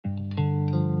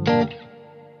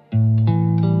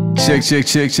Check, check,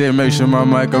 check, check. Make sure my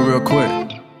mic go real quick.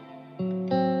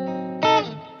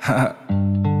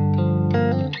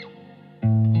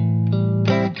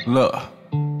 Look.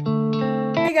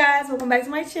 Hey guys, welcome back to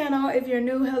my channel. If you're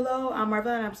new, hello, I'm Marva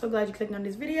and I'm so glad you clicked on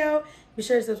this video. Be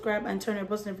sure to subscribe and turn on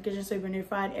post notifications so you'll be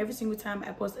notified every single time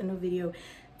I post a new video.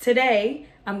 Today,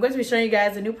 I'm going to be showing you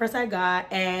guys a new purse I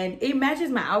got and it matches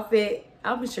my outfit.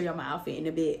 I'll be showing y'all my outfit in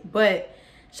a bit, but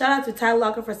shout out to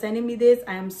Tidelocker for sending me this.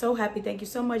 I am so happy. Thank you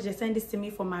so much. They sent this to me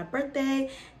for my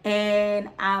birthday and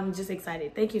I'm just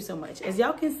excited. Thank you so much. As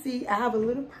y'all can see, I have a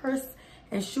little purse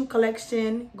and shoe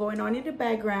collection going on in the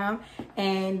background,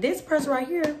 and this purse right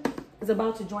here is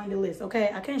about to join the list.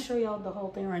 Okay, I can't show y'all the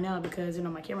whole thing right now because you know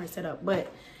my camera is set up, but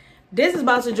this is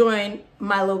about to join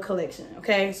my little collection.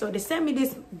 Okay, so they sent me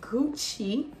this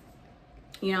Gucci,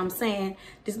 you know what I'm saying,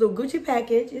 this little Gucci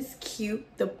package. It's cute.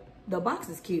 The box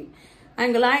is cute. I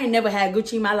ain't gonna lie, I ain't never had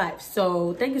Gucci in my life,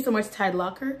 so thank you so much,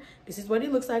 Tidelocker. This is what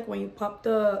it looks like when you pop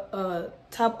the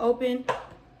top open.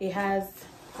 It has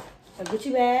a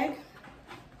Gucci bag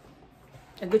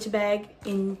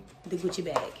in the Gucci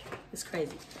bag. It's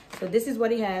crazy. So this is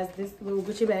what it has, this little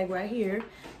Gucci bag right here,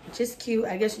 which is cute.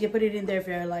 I guess you can put it in there if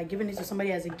you're like giving it to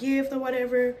somebody as a gift or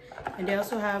whatever. And they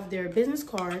also have their business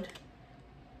card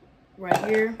right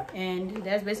here, and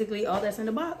that's basically all that's in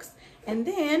the box. And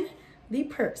then the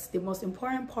purse, the most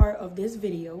important part of this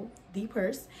video, the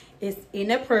purse is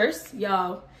in a purse,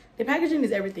 y'all. The packaging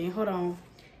is everything. Hold on.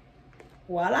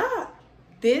 Voila.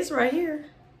 This right here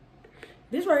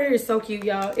is so cute,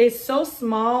 y'all. It's so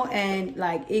small and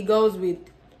like it goes with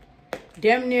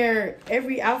damn near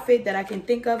every outfit that I can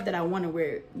think of that I want to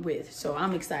wear it with. So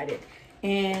I'm excited.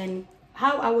 And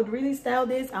how I would really style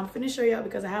this, I'm finna show y'all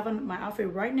because I have on my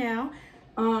outfit right now.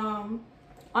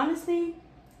 Honestly,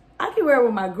 I can wear it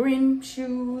with my green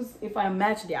shoes if I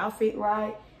match the outfit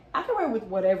right. I can wear it with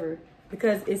whatever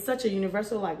because it's such a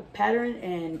universal like pattern,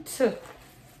 and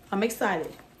I'm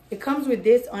excited. It comes with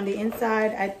this on the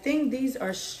inside. I think these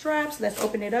are straps. Let's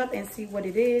open it up and see what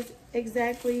it is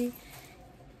exactly.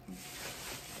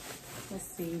 Let's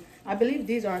see. I believe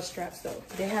these are straps though.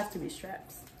 They have to be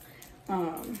straps.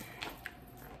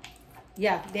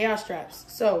 Yeah, they are straps.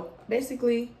 So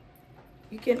basically,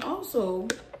 you can also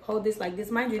hold this like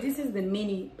this. Mind you, this is the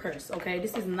mini purse, okay?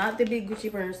 This is not the big Gucci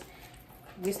purse.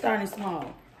 We're starting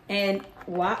small. And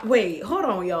wait, hold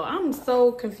on, y'all. I'm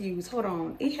so confused. Hold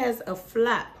on. It has a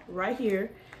flap right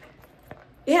here.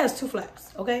 It has two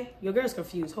flaps, okay? Your girl's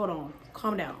confused. Hold on.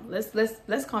 Calm down.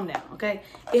 Let's calm down, okay?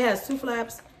 It has two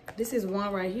flaps. This is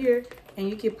one right here, and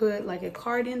you can put like a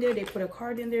card in there. They put a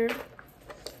card in there,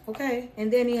 okay?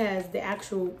 And then it has the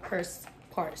actual purse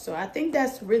part. So I think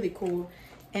that's really cool.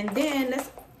 And then let's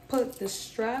put the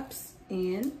straps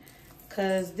in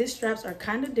because these straps are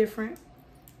kind of different.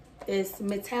 It's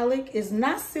metallic. It's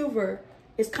not silver.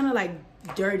 It's kind of like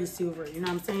dirty silver, you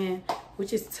know what I'm saying?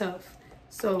 Which is tough.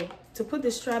 So to put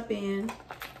the strap in,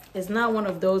 it's not one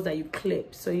of those that you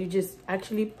clip. So you just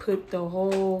actually put the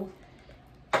whole,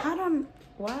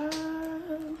 wow.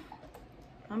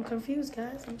 I'm confused,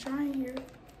 guys. I'm trying here.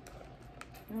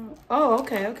 Oh,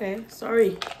 okay.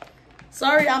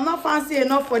 Sorry, I'm not fancy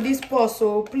enough for this purse,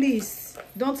 so please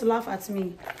don't laugh at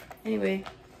me. Anyway,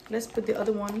 let's put the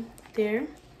other one there.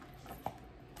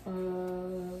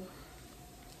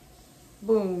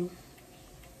 Boom.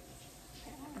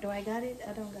 Do I got it?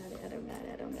 I don't got it.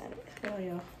 Oh,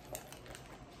 yeah.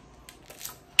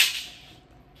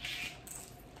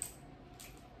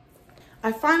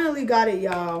 I finally got it,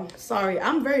 y'all. Sorry,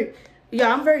 I'm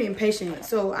very impatient,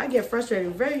 so I get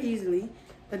frustrated very easily.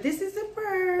 But this is the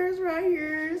purse right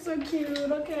here. So cute,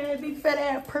 okay? Big fat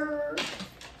ass purse.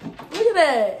 Look at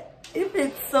that. It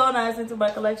fits so nice into my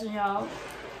collection, y'all.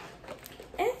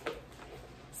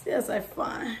 See, that's like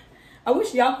fun. I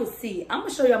wish y'all could see. I'm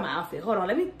gonna show y'all my outfit. Hold on,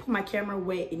 let me put my camera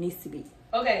where it needs to be.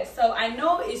 Okay, so I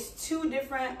know it's two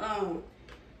different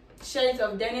shades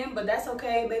of denim, but that's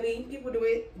okay, baby. People do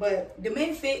it. But the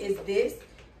main fit is this.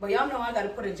 But y'all know I gotta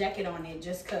put a jacket on it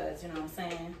just cause, you know what I'm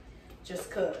saying? Just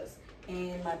cause.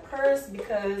 And my purse,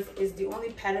 because it's the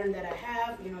only pattern that I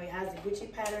have, you know, it has the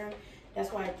Gucci pattern.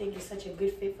 That's why I think it's such a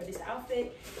good fit for this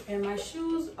outfit. And my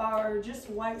shoes are just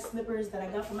white slippers that I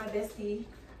got from my bestie.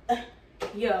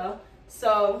 Yeah.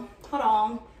 So, hold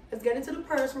on. Let's get into the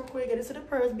purse real quick. Get into the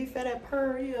purse. Be fat at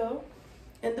purr, yeah.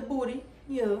 And the booty,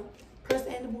 yeah. Purse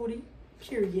and the booty,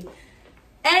 period.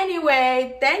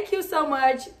 Anyway, thank you so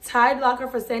much, Tidelocker,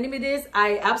 for sending me this.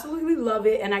 I absolutely love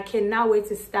it, and I cannot wait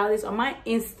to style this on my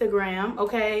Instagram,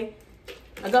 okay?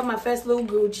 I got my first little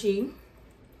Gucci.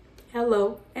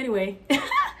 Hello. Anyway,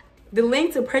 The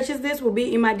link to purchase this will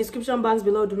be in my description box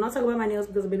below. Do not talk about my nails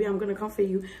because, baby, I'm going to come for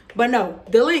you. But no,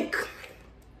 the link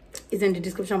is in the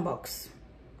description box.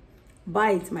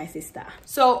 Buy it, my sister.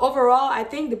 So overall, I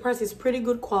think the purse is pretty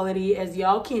good quality. As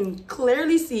y'all can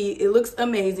clearly see, it looks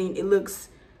amazing. It looks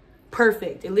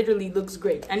perfect. It literally looks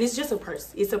great. And it's just a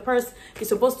purse. It's a purse. It's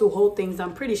supposed to hold things.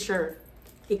 I'm pretty sure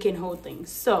it can hold things.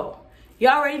 So you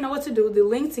already know what to do. The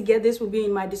link to get this will be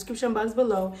in my description box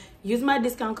below. Use my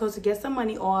discount code to get some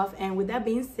money off. And with that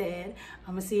being said,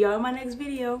 I'm gonna see y'all in my next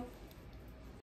video.